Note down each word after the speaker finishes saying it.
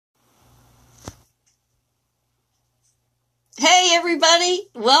Hey everybody,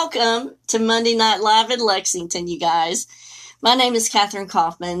 welcome to Monday Night Live in Lexington, you guys. My name is Catherine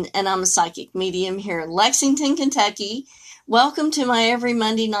Kaufman and I'm a psychic medium here in Lexington, Kentucky. Welcome to my every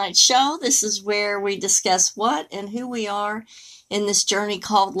Monday night show. This is where we discuss what and who we are in this journey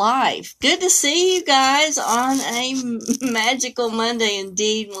called life. Good to see you guys on a magical Monday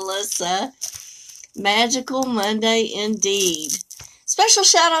indeed, Melissa. Magical Monday indeed. Special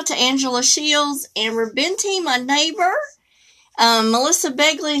shout out to Angela Shields, Amber Benty, my neighbor, Melissa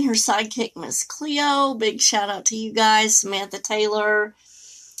Begley and her sidekick, Miss Cleo. Big shout out to you guys. Samantha Taylor.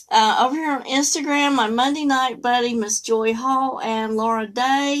 Over here on Instagram, my Monday night buddy, Miss Joy Hall and Laura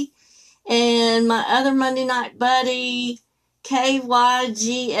Day. And my other Monday night buddy,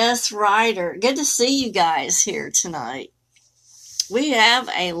 KYGS Ryder. Good to see you guys here tonight. We have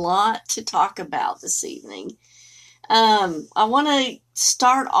a lot to talk about this evening. I want to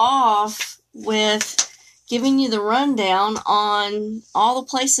start off with giving you the rundown on all the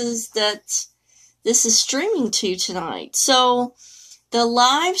places that this is streaming to tonight. So the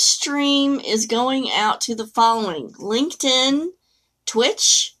live stream is going out to the following: LinkedIn,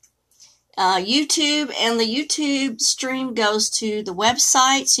 Twitch, YouTube, and the YouTube stream goes to the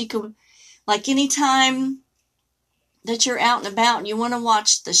website. So you can, like, anytime that you're out and about and you want to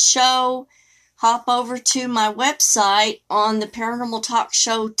watch the show, hop over to my website on the Paranormal Talk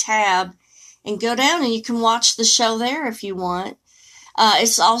Show tab and go down and you can watch the show there if you want.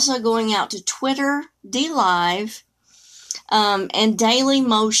 It's also going out to Twitter, DLive, and Daily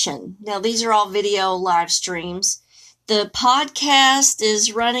Motion. Now, these are all video live streams. The podcast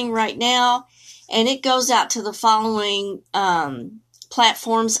is running right now, and it goes out to the following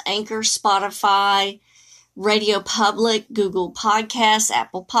platforms: Anchor, Spotify, Radio Public, Google Podcasts,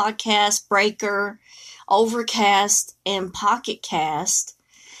 Apple Podcasts, Breaker, Overcast, and Pocket Cast.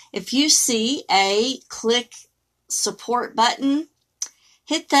 If you see a click support button,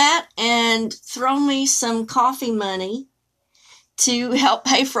 hit that and throw me some coffee money to help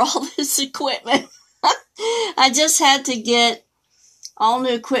pay for all this equipment. I just had to get all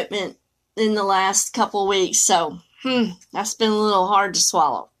new equipment in the last couple weeks, so that's been a little hard to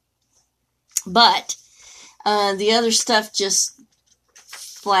swallow. But the other stuff just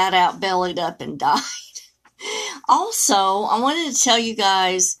flat out bellied up and died. Also, I wanted to tell you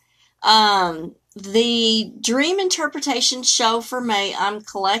guys, the Dream Interpretation show for May, I'm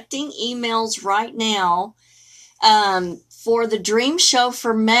collecting emails right now for the dream show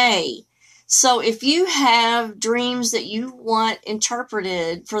for May. So if you have dreams that you want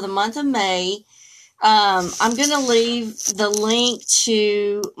interpreted for the month of May, I'm going to leave the link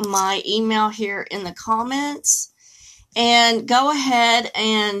to my email here in the comments. And go ahead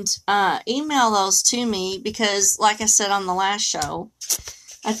and email those to me because, like I said on the last show,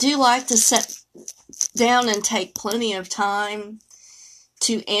 I do like to sit down and take plenty of time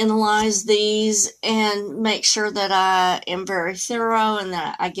to analyze these and make sure that I am very thorough and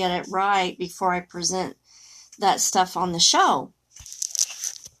that I get it right before I present that stuff on the show.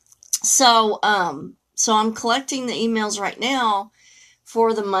 So I'm collecting the emails right now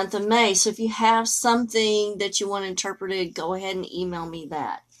for the month of May. So if you have something that you want interpreted, go ahead and email me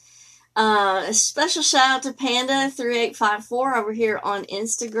that. A special shout out to Panda3854 over here on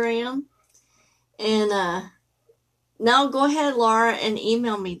Instagram. And now go ahead, Laura, and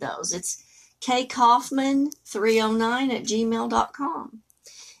email me those. It's kkaufman309@gmail.com.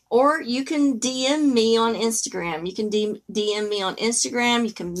 Or you can DM me on Instagram. You can DM me on Instagram.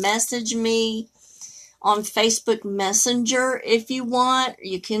 You can message me on Facebook Messenger if you want.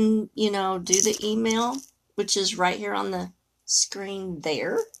 You can, do the email, which is right here on the screen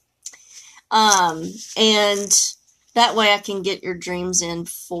there. And that way I can get your dreams in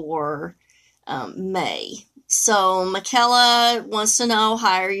for May. So Michaela wants to know,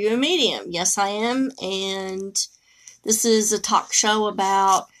 hi, are you a medium? Yes, I am. And this is a talk show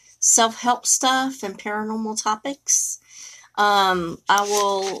about self-help stuff and paranormal topics. I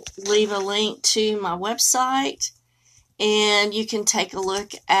will leave a link to my website, and you can take a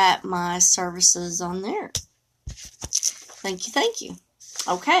look at my services on there. Thank you.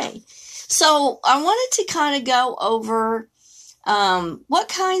 Okay, so I wanted to kind of go over what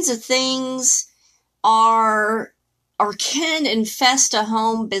kinds of things are or can infest a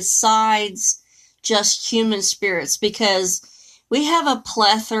home besides just human spirits, because we have a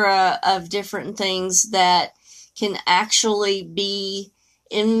plethora of different things that can actually be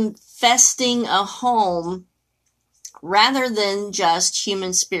infesting a home rather than just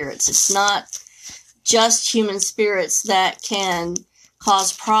human spirits. It's not just human spirits that can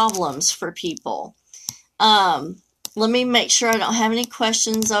cause problems for people. Let me make sure I don't have any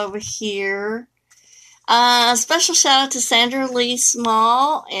questions over here. Special shout out to Sandra Lee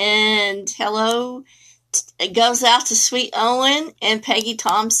Small, and hello. It goes out to Sweet Owen and Peggy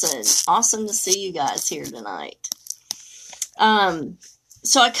Thompson. Awesome to see you guys here tonight.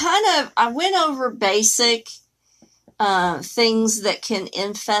 So I went over basic things that can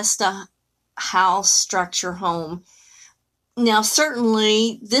infest a house, structure, home. Now,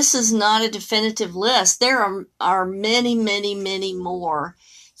 certainly, this is not a definitive list. There are many, many, many more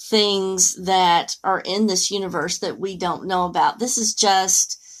things that are in this universe that we don't know about. This is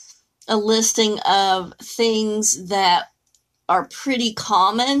just a listing of things that are pretty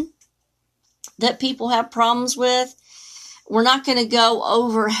common that people have problems with. We're not going to go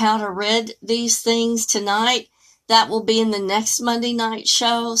over how to read these things tonight. That will be in the next Monday night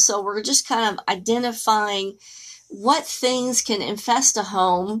show. So we're just kind of identifying what things can infest a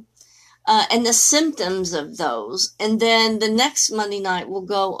home and the symptoms of those. And then the next Monday night, we'll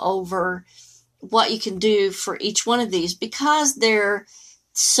go over what you can do for each one of these. Because they're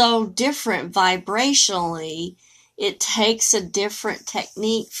so different vibrationally, it takes a different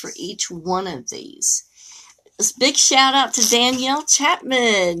technique for each one of these. This big shout out to Danielle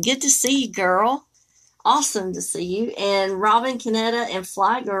Chapman. Good to see you, girl. Awesome to see you. And Robin Canetta and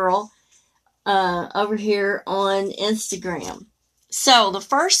Fly Girl over here on Instagram. So the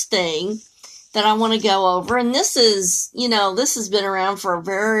first thing that I want to go over, and this has been around for a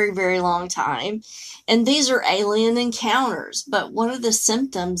very, very long time, and these are alien encounters. But what are the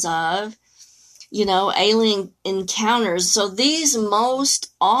symptoms of, alien encounters? So these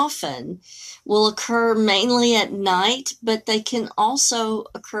most often will occur mainly at night, but they can also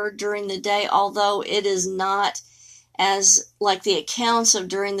occur during the day, although it is not as, like the accounts of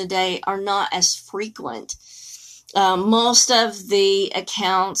during the day are not as frequent. Most of the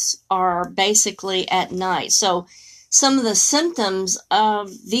accounts are basically at night. So some of the symptoms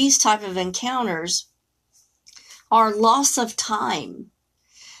of these type of encounters are loss of time,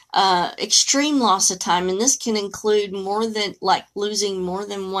 extreme loss of time, and this can include losing more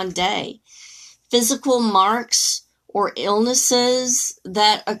than one day. Physical marks or illnesses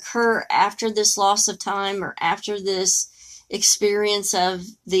that occur after this loss of time or after this experience of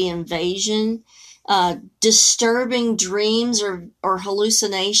the invasion. Disturbing dreams or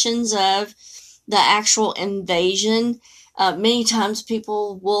hallucinations of the actual invasion. Many times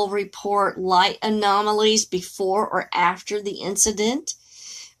people will report light anomalies before or after the incident,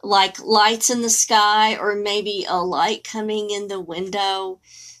 like lights in the sky or maybe a light coming in the window,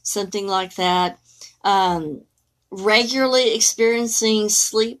 something like that. Regularly experiencing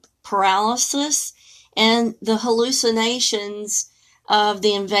sleep paralysis and the hallucinations of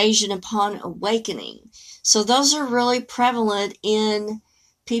the invasion upon awakening. So those are really prevalent in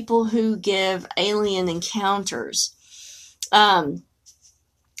people who give alien encounters. On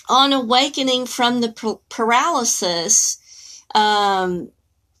awakening from the paralysis,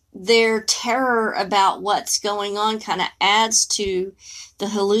 their terror about what's going on kind of adds to the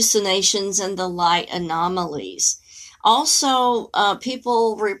hallucinations and the light anomalies. Also,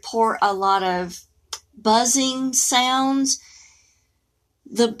 people report a lot of buzzing sounds.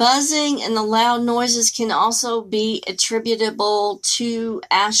 The buzzing and the loud noises can also be attributable to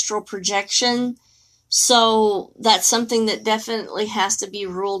astral projection. So that's something that definitely has to be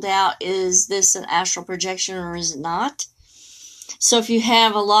ruled out. Is this an astral projection or is it not? So if you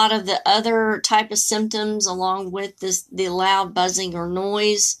have a lot of the other type of symptoms along with the loud buzzing or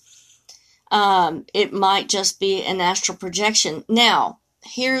noise, it might just be an astral projection. Now,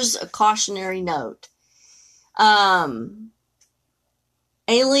 here's a cautionary note.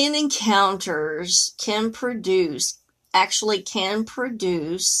 Alien encounters can produce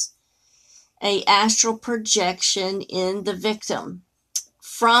a astral projection in the victim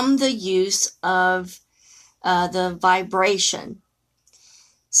from the use of the vibration.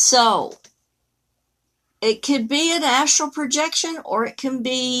 So it could be an astral projection, or it can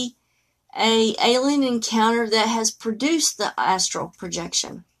be an alien encounter that has produced the astral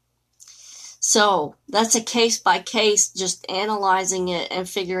projection. So that's a case by case, just analyzing it and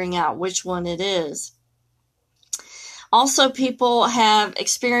figuring out which one it is. Also, people have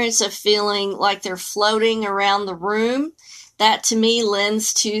experience of feeling like they're floating around the room. That to me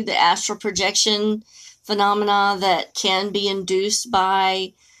lends to the astral projection phenomena that can be induced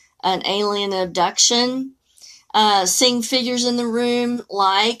by an alien abduction. Seeing figures in the room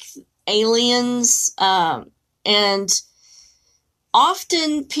like aliens, and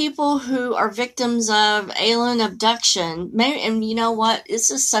often people who are victims of alien abduction, and you know what,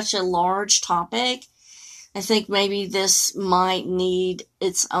 this is such a large topic. I think maybe this might need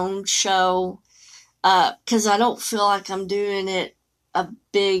its own show, because I don't feel like I'm doing it a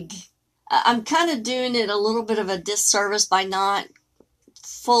big I'm kind of doing it a little bit of a disservice by not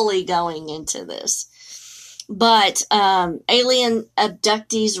fully going into this. But alien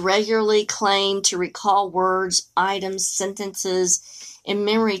abductees regularly claim to recall words, items, sentences, and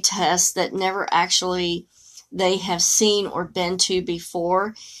memory tests that never actually they have seen or been to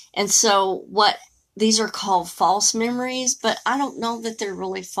before. And so these are called false memories, but I don't know that they're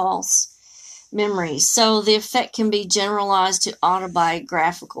really false memories. So the effect can be generalized to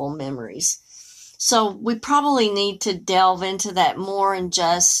autobiographical memories. So we probably need to delve into that more and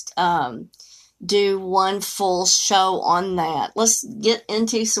just do one full show on that. Let's get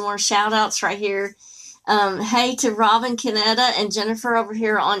into some more shout outs right here. Hey to Robin Canetta and Jennifer over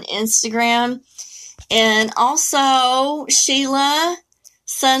here on Instagram. And also Sheila,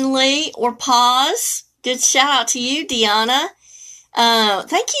 Sunlee, or Pause. Good shout out to you, Deanna.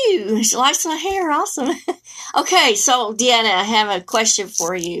 Thank you. She likes my hair. Awesome. Okay, so Deanna, I have a question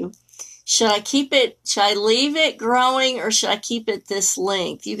for you. Should I leave it growing, or should I keep it this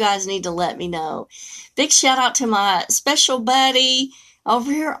length? You guys need to let me know. Big shout out to my special buddy over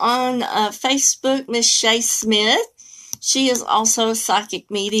here on Facebook, Miss Shay Smith. She is also a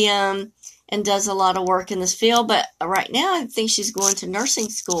psychic medium and does a lot of work in this field, but right now I think she's going to nursing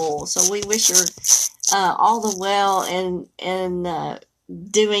school. So we wish her all the well in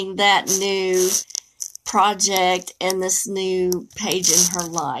doing that new project and this new page in her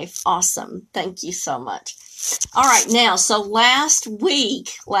life. Awesome. Thank you so much. All right, now, so last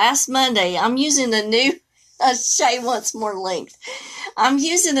Monday, I'm using a new, Shay wants more length. I'm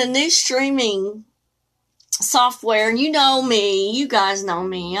using a new streaming software. And you know me, you guys know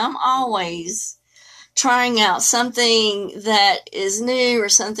me. I'm always trying out something that is new or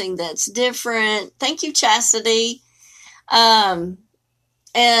something that's different. Thank you, Chastity. And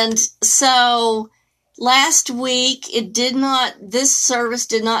so last week, this service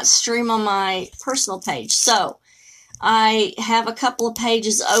did not stream on my personal page. So I have a couple of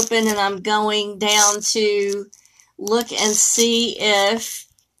pages open and I'm going down to look and see if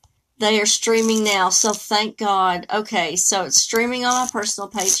they are streaming now. So thank God. Okay, so it's streaming on my personal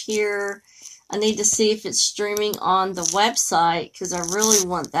page here. I need to see if it's streaming on the website because I really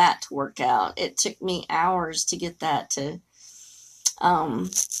want that to work out. It took me hours to get that to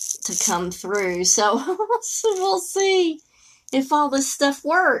come through. So we'll see if all this stuff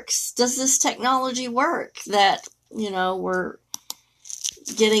works. Does this technology work that, we're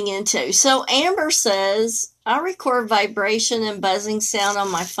getting into? So Amber says, I record vibration and buzzing sound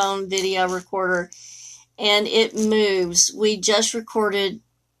on my phone video recorder and it moves. We just recorded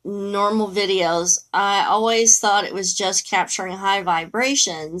normal videos. I always thought it was just capturing high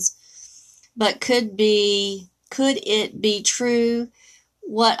vibrations, but could it be true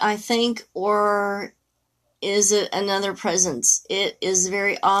what I think, or is it another presence? It is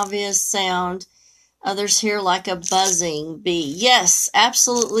very obvious sound. Others hear like a buzzing bee. Yes,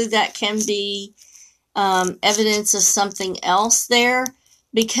 absolutely, that can be evidence of something else there,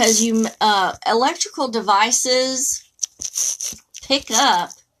 because electrical devices pick up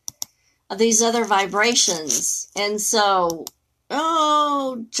these other vibrations. And so,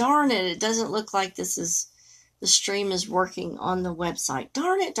 oh, darn it, it doesn't look like the stream is working on the website.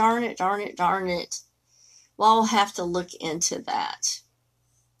 Darn it, darn it, darn it, darn it. Well, I'll have to look into that.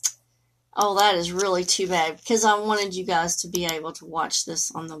 Oh, that is really too bad, because I wanted you guys to be able to watch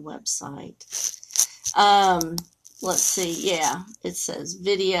this on the website. Let's see. Yeah, it says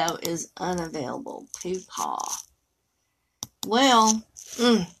video is unavailable. Poo-paw. Well,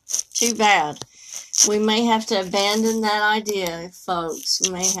 too bad. We may have to abandon that idea, folks.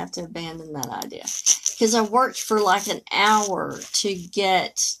 We may have to abandon that idea. Because I worked for like an hour to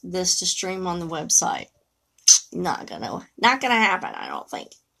get this to stream on the website. Not gonna happen, I don't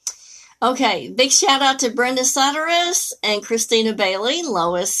think. Okay, big shout out to Brenda Sutteris and Christina Bailey,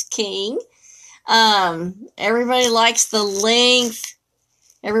 Lois King. Everybody likes the length.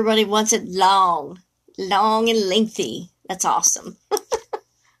 Everybody wants it long and lengthy. That's awesome.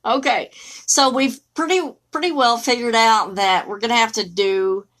 Okay, so we've pretty well figured out that we're gonna have to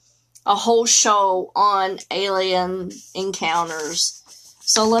do a whole show on alien encounters.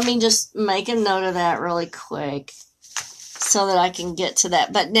 So let me just make a note of that really quick so that I can get to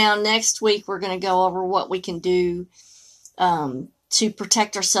that. But now next week we're going to go over what we can do to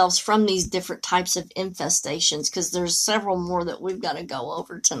protect ourselves from these different types of infestations, because there's several more that we've got to go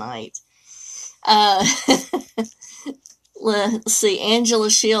over tonight. Let's see. Angela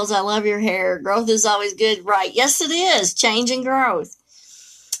Shields, I love your hair. Growth is always good. Right. Yes, it is. Change and growth.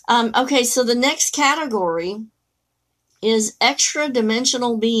 Okay, so the next category is extra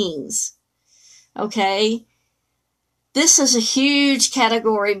dimensional beings. Okay. This is a huge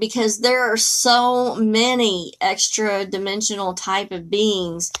category because there are so many extra dimensional type of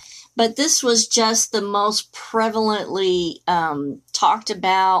beings, but this was just the most prevalently talked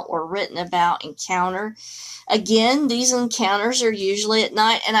about or written about encounter. Again, these encounters are usually at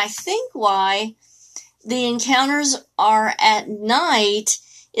night, and I think why the encounters are at night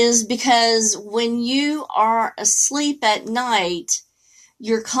is because when you are asleep at night,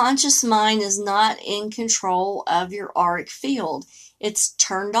 your conscious mind is not in control of your auric field. It's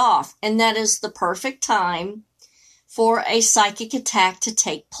turned off, and that is the perfect time for a psychic attack to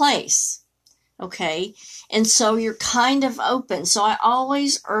take place. Okay? And so you're kind of open. So I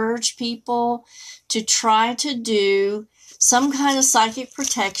always urge people to try to do some kind of psychic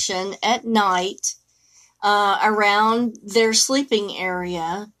protection at night around their sleeping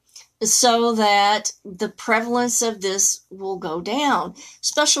area, so that the prevalence of this will go down.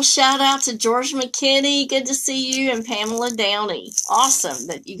 Special shout out to George McKinney. Good to see you. And Pamela Downey. Awesome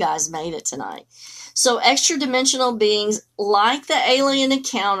that you guys made it tonight. So extra dimensional beings like the alien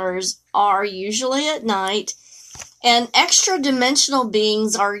encounters are usually at night. And extra dimensional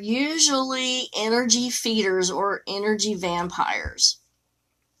beings are usually energy feeders or energy vampires.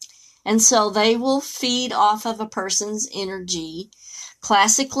 And so they will feed off of a person's energy,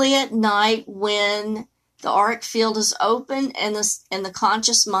 classically at night when the auric field is open and the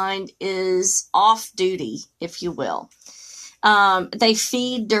conscious mind is off duty, if you will. They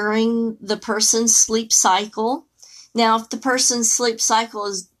feed during the person's sleep cycle. Now, if the person's sleep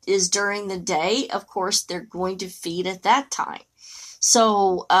cycle is during the day, of course, they're going to feed at that time.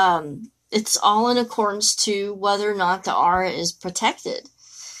 So it's all in accordance to whether or not the aura is protected.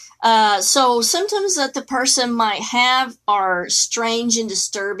 So symptoms that the person might have are strange and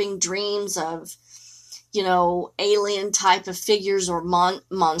disturbing dreams of, alien type of figures or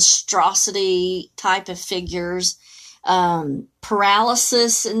monstrosity type of figures.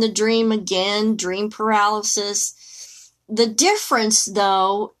 Paralysis in the dream, again, dream paralysis. The difference,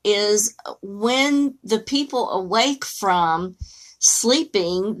 though, is when the people awake from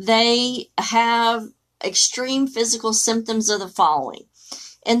sleeping, they have extreme physical symptoms of the following.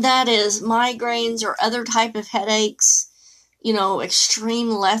 And that is migraines or other type of headaches, extreme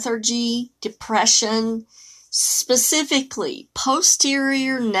lethargy, depression, specifically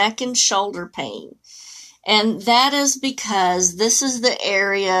posterior neck and shoulder pain. And that is because this is the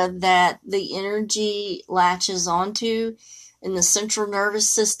area that the energy latches onto in the central nervous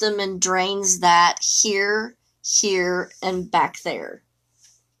system and drains that here, and back there.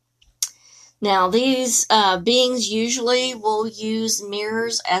 Now, these beings usually will use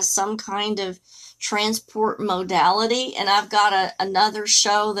mirrors as some kind of transport modality, and I've got another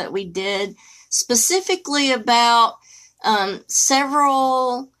show that we did specifically about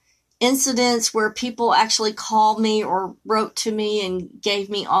several incidents where people actually called me or wrote to me and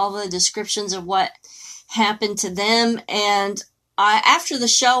gave me all the descriptions of what happened to them. And after the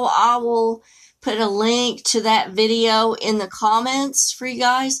show, I will put a link to that video in the comments for you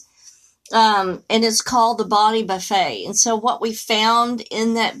guys. And it's called The Body Buffet. And so what we found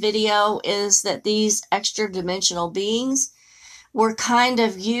in that video is that these extra dimensional beings were kind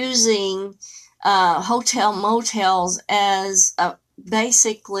of using hotel motels as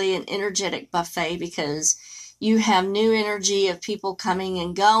basically an energetic buffet, because you have new energy of people coming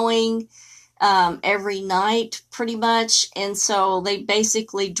and going every night pretty much. And so they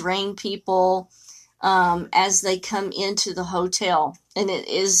basically drain people as they come into the hotel. And it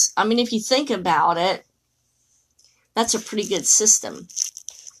is, if you think about it, that's a pretty good system.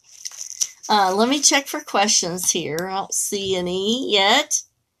 Let me check for questions here. I don't see any yet.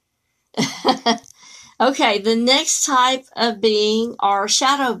 Okay, the next type of being are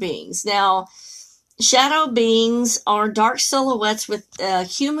shadow beings. Now, shadow beings are dark silhouettes with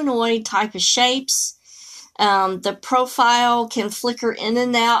humanoid type of shapes. The profile can flicker in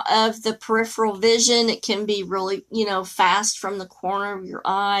and out of the peripheral vision. It can be really, fast from the corner of your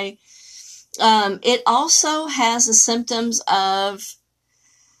eye. It also has the symptoms of,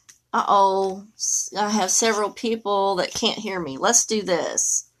 I have several people that can't hear me. Let's do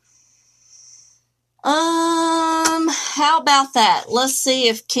this. How about that? Let's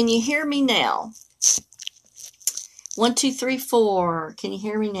see can you hear me now? 1, 2, 3, 4. Can you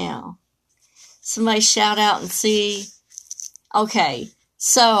hear me now? Somebody shout out and see. Okay,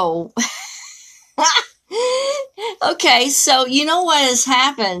 so okay, so you know what has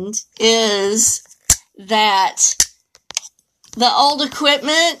happened is that the old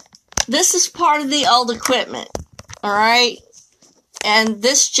equipment, this is part of the old equipment, all right? And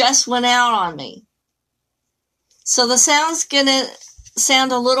this just went out on me. So the sound's gonna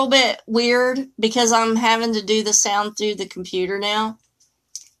sound a little bit weird because I'm having to do the sound through the computer now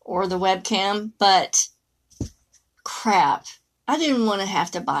or the webcam, but crap, I didn't want to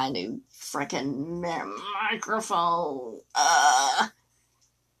have to buy a new freaking microphone.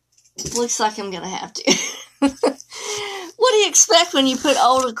 Looks like I'm gonna have to. What do you expect when you put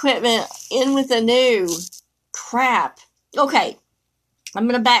old equipment in with the new? Crap. Okay, I'm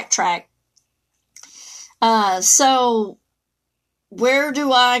gonna backtrack. So where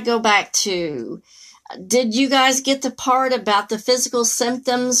do I go back to? Did you guys get the part about the physical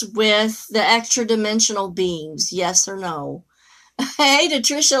symptoms with the extra dimensional beings? Yes or no? Hey, to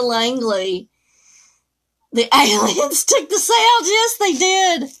Trisha Langley. The aliens took the sound. Yes, they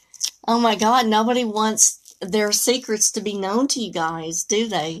did. Oh my God, nobody wants their secrets to be known to you guys, do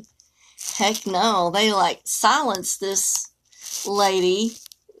they? Heck no. They like silence this lady.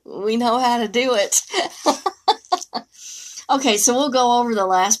 We know how to do it. Okay, so we'll go over the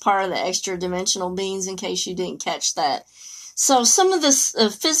last part of the extra dimensional beings in case you didn't catch that. So some of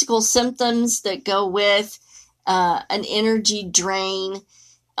the physical symptoms that go with an energy drain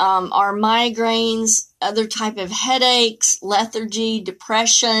are migraines, other type of headaches, lethargy,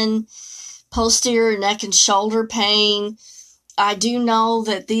 depression, posterior neck and shoulder pain. I do know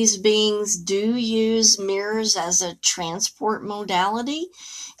that these beings do use mirrors as a transport modality.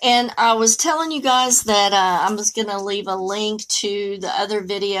 And I was telling you guys that I was going to leave a link to the other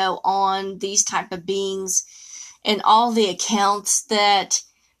video on these type of beings and all the accounts that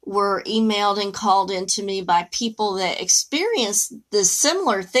were emailed and called into me by people that experienced the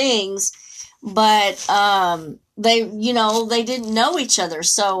similar things, but they didn't know each other.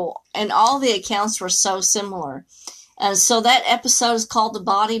 So, and all the accounts were so similar. And so that episode is called The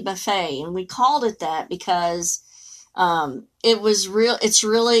Body Buffet, and we called it that because it's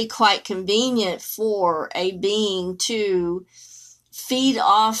really quite convenient for a being to feed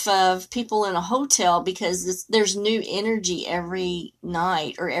off of people in a hotel because there's new energy every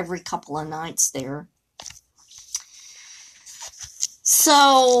night or every couple of nights there.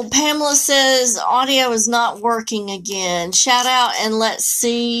 So Pamela says audio is not working again. Shout out and let's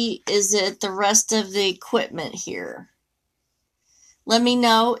see, is it the rest of the equipment here? Let me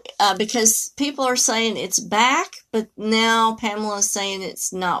know, because people are saying it's back, but now Pamela is saying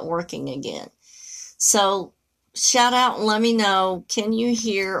it's not working again. So shout out and let me know, can you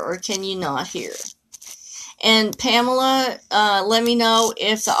hear or can you not hear? And Pamela, let me know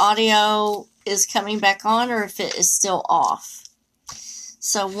if the audio is coming back on or if it is still off.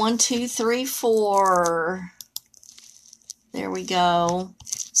 So 1, 2, 3, 4. There we go.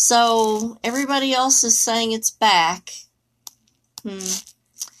 So everybody else is saying it's back.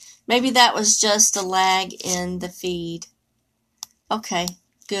 Maybe that was just a lag in the feed. Okay,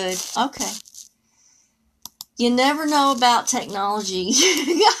 good. Okay. You never know about technology,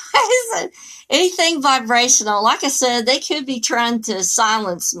 guys. Anything vibrational. Like I said, they could be trying to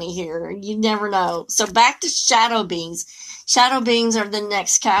silence me here. You never know. So back to shadow beings. Shadow beings are the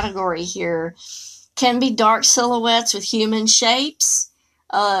next category here. Can be dark silhouettes with human shapes.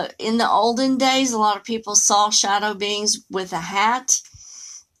 In the olden days, a lot of people saw shadow beings with a hat.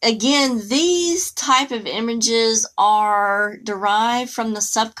 Again, these type of images are derived from the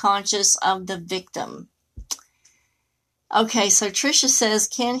subconscious of the victim. Okay, so Trisha says,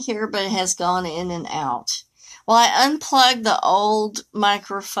 can hear, but it has gone in and out. Well, I unplugged the old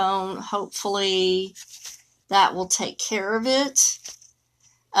microphone. Hopefully that will take care of it.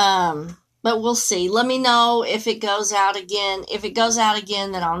 But we'll see. Let me know if it goes out again. If it goes out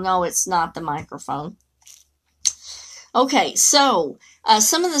again, then I'll know it's not the microphone. Okay, so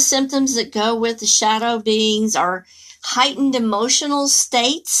some of the symptoms that go with the shadow beings are heightened emotional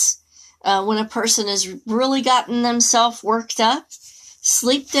states. When a person has really gotten themselves worked up.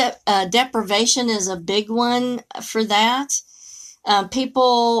 Sleep deprivation is a big one for that.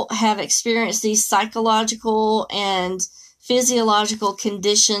 People have experienced these psychological and physiological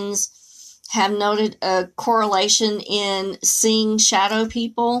conditions, have noted a correlation in seeing shadow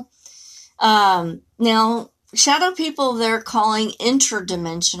people. Now, shadow people they're calling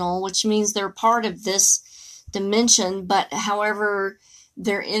interdimensional, which means they're part of this dimension, but however,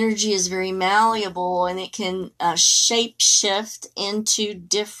 their energy is very malleable and it can shape shift into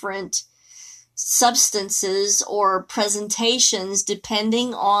different substances or presentations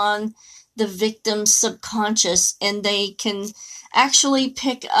depending on the victim's subconscious, and they can actually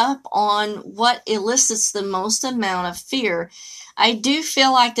pick up on what elicits the most amount of fear. I do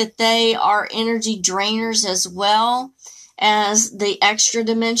feel like that they are energy drainers as well as the extra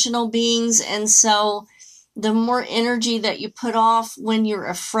dimensional beings, and so the more energy that you put off when you're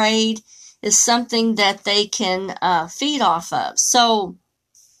afraid, is something that they can feed off of. So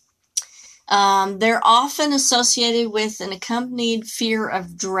they're often associated with an accompanied fear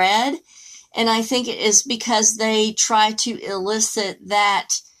of dread. And I think it is because they try to elicit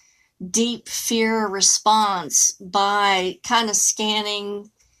that deep fear response by kind of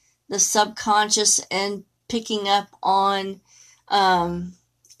scanning the subconscious and picking up on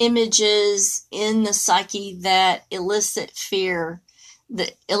images in the psyche that elicit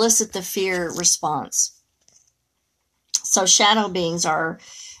the fear response. So shadow beings are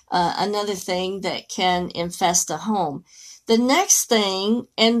another thing that can infest a home. The next thing,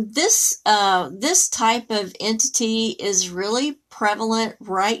 and this type of entity is really prevalent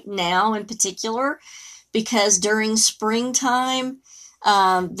right now in particular, because during springtime,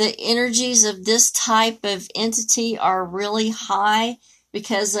 the energies of this type of entity are really high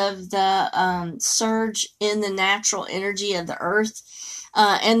because of the surge in the natural energy of the earth.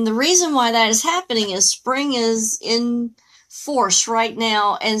 And the reason why that is happening is spring is in force right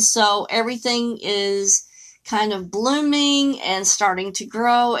now, and so everything is kind of blooming and starting to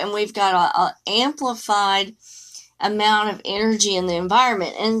grow, and we've got an amplified amount of energy in the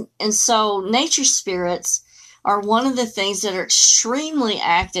environment. And so nature spirits are one of the things that are extremely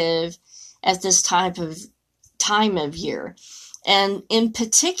active at this time of year. And in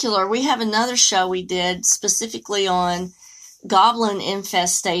particular, we have another show we did specifically on goblin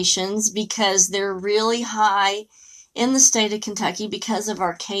infestations because they're really high in the state of Kentucky because of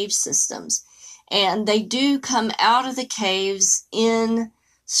our cave systems. And they do come out of the caves in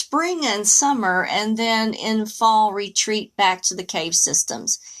spring and summer, and then in fall retreat back to the cave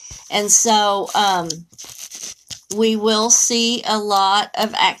systems. And so we will see a lot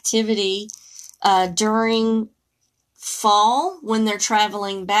of activity during fall when they're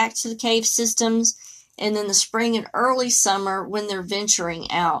traveling back to the cave systems, and then the spring and early summer when they're venturing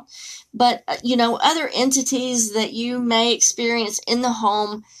out. But, other entities that you may experience in the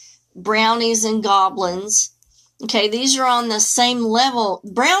home, brownies and goblins. Okay, these are on the same level.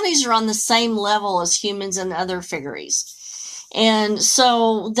 Brownies are on the same level as humans and other fairies. And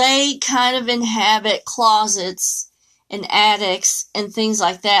so they kind of inhabit closets and attics and things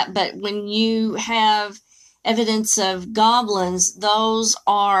like that. But when you have evidence of goblins, those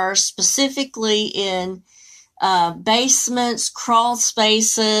are specifically in basements, crawl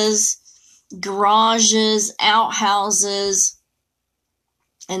spaces, garages, outhouses,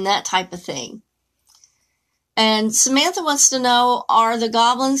 and that type of thing. And Samantha wants to know, are the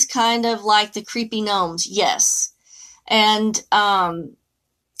goblins kind of like the creepy gnomes? Yes. And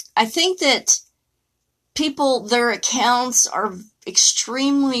I think that their accounts are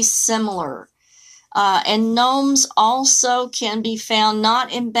extremely similar. And gnomes also can be found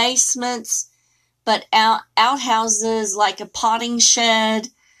not in basements, but outhouses like a potting shed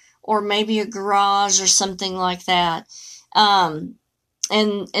or maybe a garage or something like that.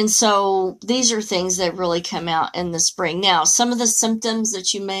 And so these are things that really come out in the spring. Now, some of the symptoms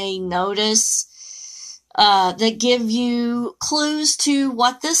that you may notice that give you clues to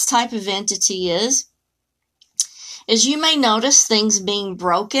what this type of entity is you may notice things being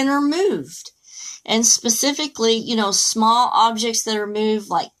broken or moved. And specifically, small objects that are moved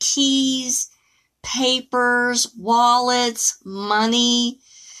like keys, papers, wallets, money,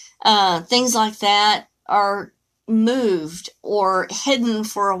 things like that are moved or hidden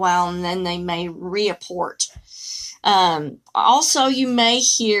for a while, and then they may reappear. Also, you may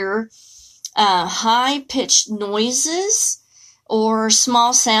hear high-pitched noises or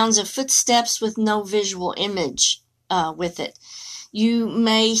small sounds of footsteps with no visual image with it. You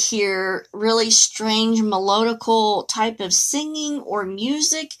may hear really strange melodical type of singing or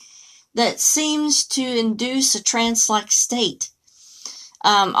music that seems to induce a trance-like state.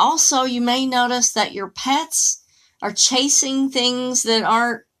 Also, you may notice that your pets are chasing things that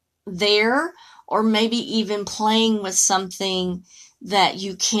aren't there, or maybe even playing with something that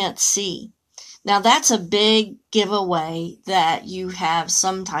you can't see. Now, that's a big giveaway that you have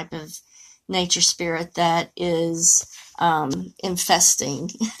some type of nature spirit that is infesting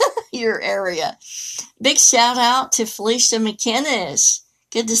your area. Big shout out to Felicia McKinnish.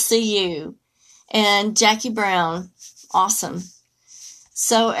 Good to see you. And Jackie Brown. Awesome.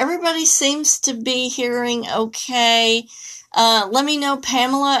 So everybody seems to be hearing okay. Let me know,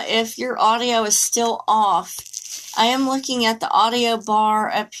 Pamela, if your audio is still off. I am looking at the audio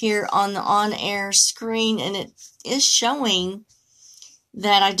bar up here on the on-air screen, and it is showing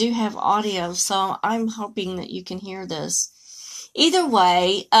that I do have audio, so I'm hoping that you can hear this. Either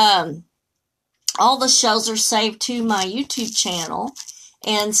way, all the shows are saved to my YouTube channel,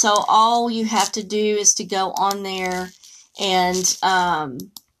 and so all you have to do is to go on there and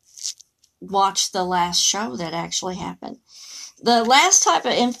watch the last show that actually happened. The last type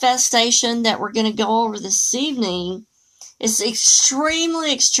of infestation that we're going to go over this evening is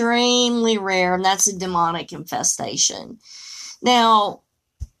extremely, extremely rare, and that's a demonic infestation. Now,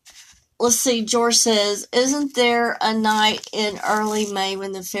 let's see, George says, isn't there a night in early May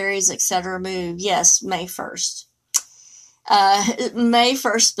when the fairies, etc. move? Yes, May 1st. May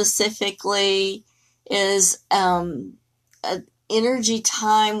 1st specifically is an energy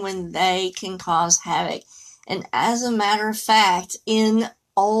time when they can cause havoc. And as a matter of fact, in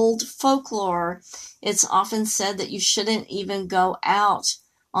old folklore, it's often said that you shouldn't even go out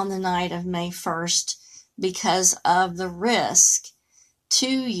on the night of May 1st because of the risk to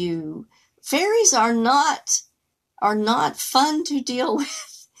you. Fairies are not fun to deal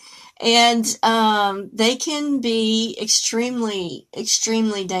with, and they can be extremely,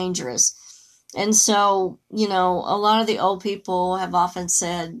 extremely dangerous. And so, you know, a lot of the old people have often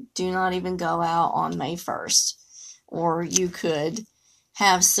said, do not even go out on May 1st, or you could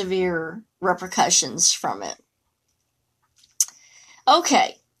have severe repercussions from it.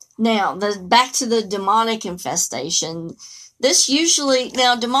 Okay, now, back to the demonic infestation.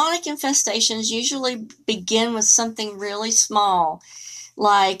 Demonic infestations usually begin with something really small,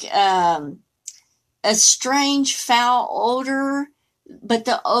 like a strange foul odor, but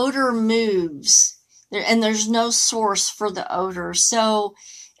the odor moves, and there's no source for the odor. So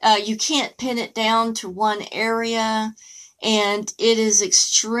you can't pin it down to one area, and it is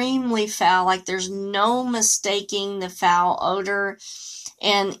extremely foul. Like, there's no mistaking the foul odor,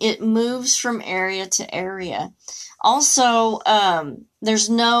 and it moves from area to area. Also, there's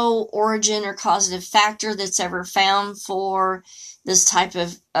no origin or causative factor that's ever found for this type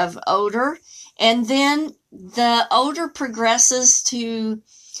of odor. And then the odor progresses to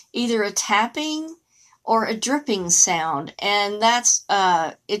either a tapping or a dripping sound. And that's,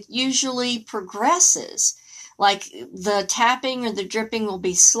 it usually progresses. Like, the tapping or the dripping will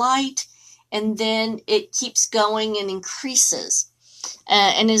be slight, and then it keeps going and increases.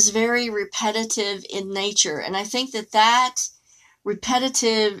 And is very repetitive in nature. And I think that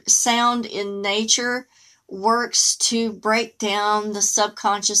repetitive sound in nature works to break down the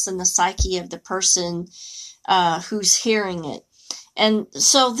subconscious and the psyche of the person who's hearing it. And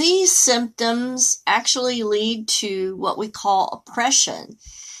so these symptoms actually lead to what we call oppression.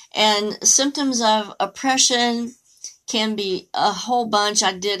 And symptoms of oppression can be a whole bunch.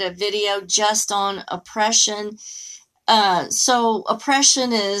 I did a video just on oppression. So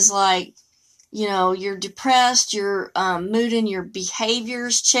oppression is like, you know, you're depressed, your mood and your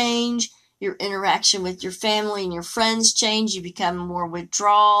behaviors change, your interaction with your family and your friends change, you become more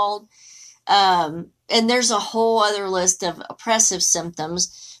withdrawal, and there's a whole other list of oppressive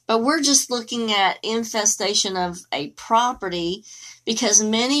symptoms, but we're just looking at infestation of a property, because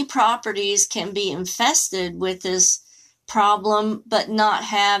many properties can be infested with this problem, but not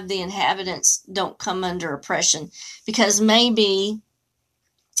have the inhabitants don't come under oppression, because maybe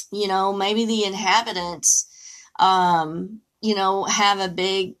the inhabitants, have a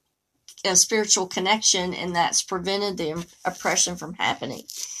big spiritual connection, and that's prevented the oppression from happening.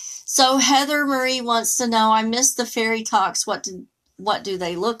 So Heather Marie wants to know, I missed the fairy talks. What do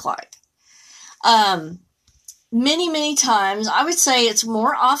they look like? Many, many times, I would say it's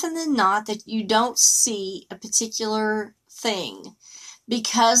more often than not that you don't see a particular thing,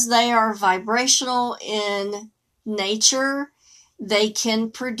 because they are vibrational in nature. They can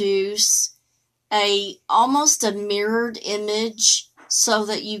produce almost a mirrored image so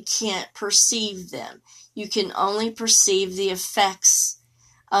that you can't perceive them. You can only perceive the effects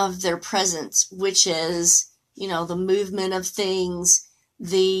of their presence, which is, the movement of things,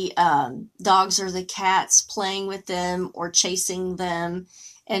 the dogs or the cats playing with them or chasing them.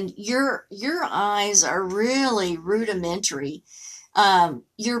 And your eyes are really rudimentary.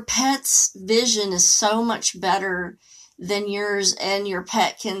 Your pet's vision is so much better than yours, and your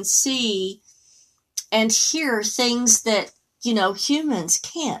pet can see and hear things that, humans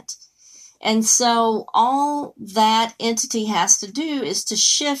can't. And so all that entity has to do is to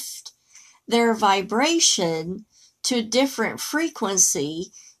shift their vibration to a different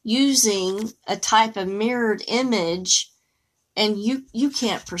frequency using a type of mirrored image, and you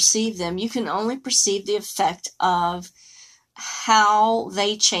can't perceive them. You can only perceive the effect of how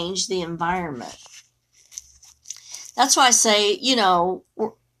they change the environment. That's why I say,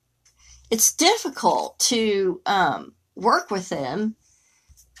 it's difficult to work with them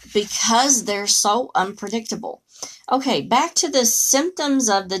because they're so unpredictable. Okay, back to the symptoms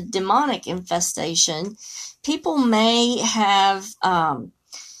of the demonic infestation. People may have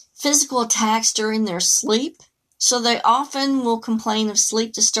physical attacks during their sleep. So they often will complain of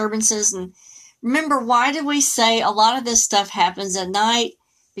sleep disturbances. And remember, why did we say a lot of this stuff happens at night?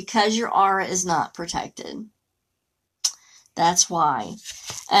 Because your aura is not protected. That's why.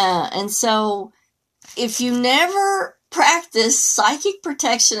 And so if you never practice psychic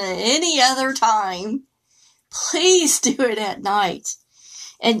protection at any other time, please do it at night.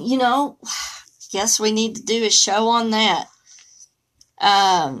 And, guess we need to do a show on that.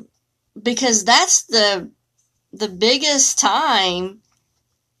 Because that's the biggest time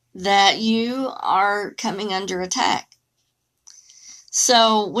that you are coming under attack.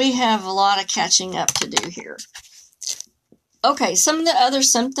 So we have a lot of catching up to do here. Okay, some of the other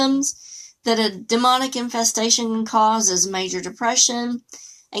symptoms that a demonic infestation can cause is major depression,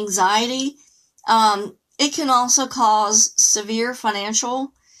 anxiety. It can also cause severe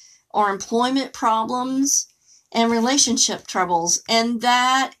financial or employment problems and relationship troubles. And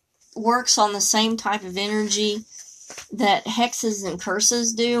that works on the same type of energy that hexes and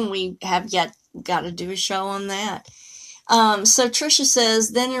curses do. And we have got to do a show on that. So Tricia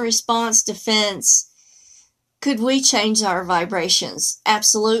says, then in response defense, could we change our vibrations?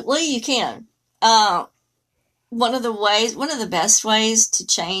 Absolutely, you can. One of the best ways to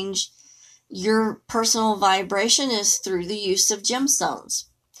change your personal vibration is through the use of gemstones,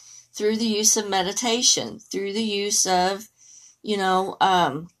 through the use of meditation, through the use of,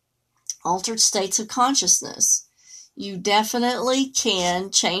 altered states of consciousness. You definitely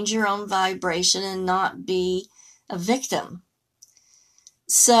can change your own vibration and not be a victim.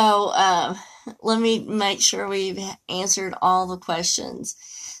 So, let me make sure we've answered all the questions.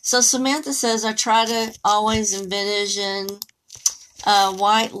 So Samantha says, I try to always envision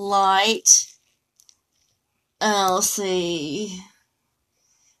white light,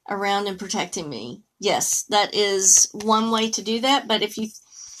 around and protecting me. Yes, that is one way to do that. But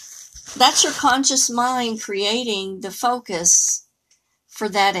that's your conscious mind creating the focus for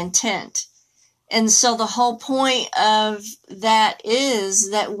that intent. And so the whole point of that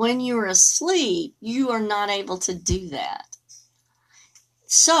is that when you're asleep, you are not able to do that.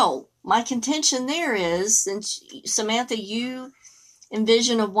 So my contention there is, since Samantha, you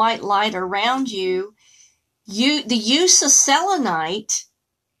envision a white light around you, the use of selenite,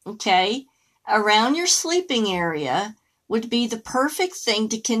 okay, around your sleeping area would be the perfect thing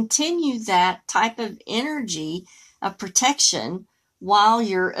to continue that type of energy of protection while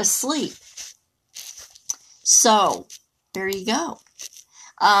you're asleep. So, there you go.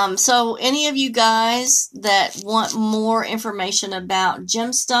 So, any of you guys that want more information about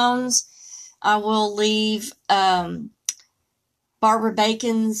gemstones, I will leave Barbara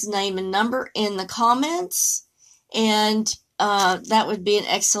Bacon's name and number in the comments. And that would be an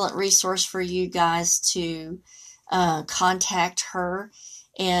excellent resource for you guys to contact her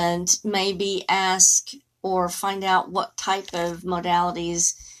and maybe ask or find out what type of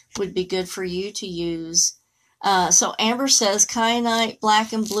modalities would be good for you to use. So Amber says, kyanite,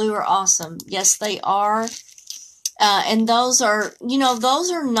 black and blue are awesome. Yes, they are. And those are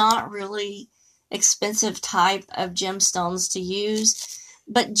not really expensive type of gemstones to use,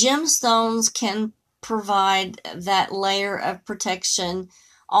 but gemstones can provide that layer of protection.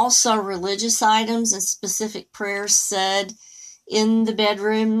 Also, religious items and specific prayers said in the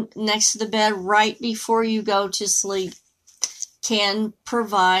bedroom next to the bed right before you go to sleep can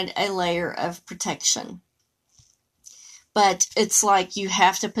provide a layer of protection. But it's like you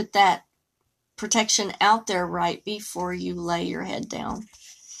have to put that protection out there right before you lay your head down.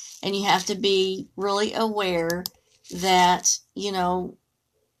 And you have to be really aware that,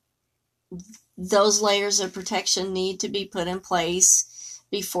 those layers of protection need to be put in place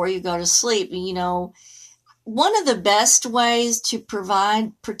before you go to sleep. One of the best ways to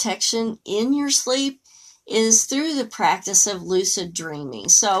provide protection in your sleep is through the practice of lucid dreaming.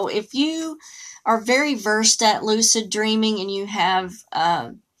 So if you are very versed at lucid dreaming and you have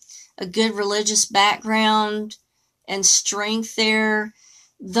a good religious background and strength there,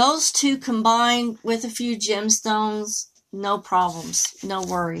 those two combined with a few gemstones, no problems, no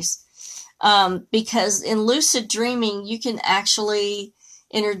worries. Because in lucid dreaming, you can actually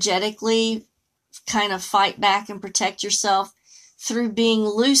energetically kind of fight back and protect yourself through being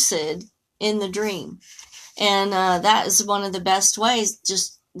lucid in the dream. And that is one of the best ways.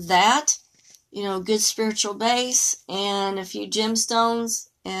 Just that, good spiritual base and a few gemstones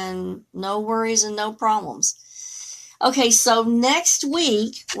and no worries and no problems. Okay, so next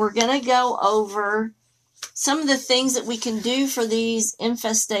week we're going to go over some of the things that we can do for these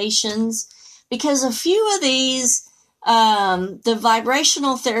infestations, because a few of these, the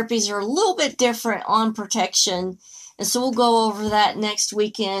vibrational therapies are a little bit different on protection. And so we'll go over that next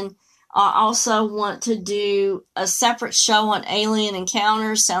weekend. I also want to do a separate show on alien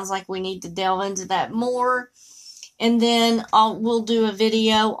encounters. Sounds like we need to delve into that more. And then we'll do a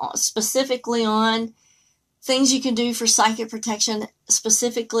video specifically on things you can do for psychic protection,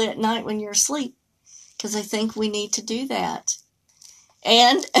 specifically at night when you're asleep, because I think we need to do that.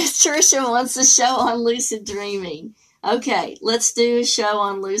 And Tricia wants a show on lucid dreaming. Okay, let's do a show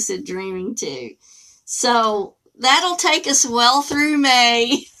on lucid dreaming too. So that'll take us well through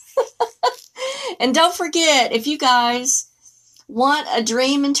May. And don't forget, if you guys want a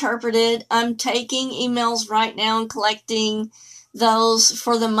dream interpreted, I'm taking emails right now and collecting those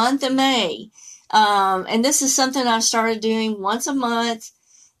for the month of May. And this is something I've started doing once a month,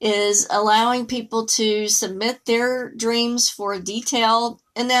 is allowing people to submit their dreams for a detailed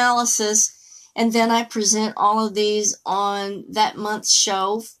analysis, and then I present all of these on that month's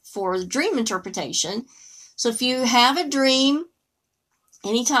show for the dream interpretation. So if you have a dream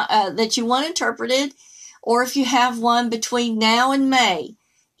anytime that you want interpreted, or if you have one between now and May,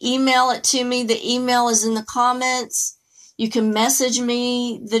 email it to me. The email is in the comments. You can message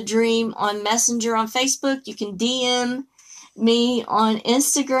me the dream on Messenger on Facebook. You can DM me on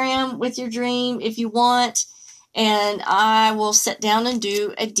Instagram with your dream if you want, and I will sit down and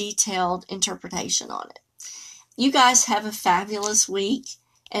do a detailed interpretation on it. You guys have a fabulous week,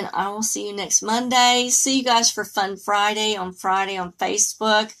 and I will see you next Monday. See you guys for Fun Friday on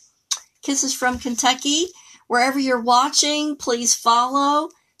Facebook. Kisses from Kentucky. Wherever you're watching, please follow,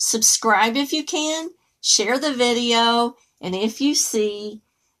 subscribe if you can, share the video, and if you see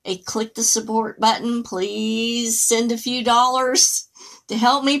click the support button, please send a few dollars to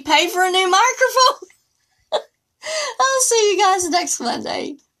help me pay for a new microphone. I'll see you guys next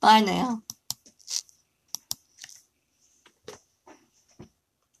Monday. Bye now.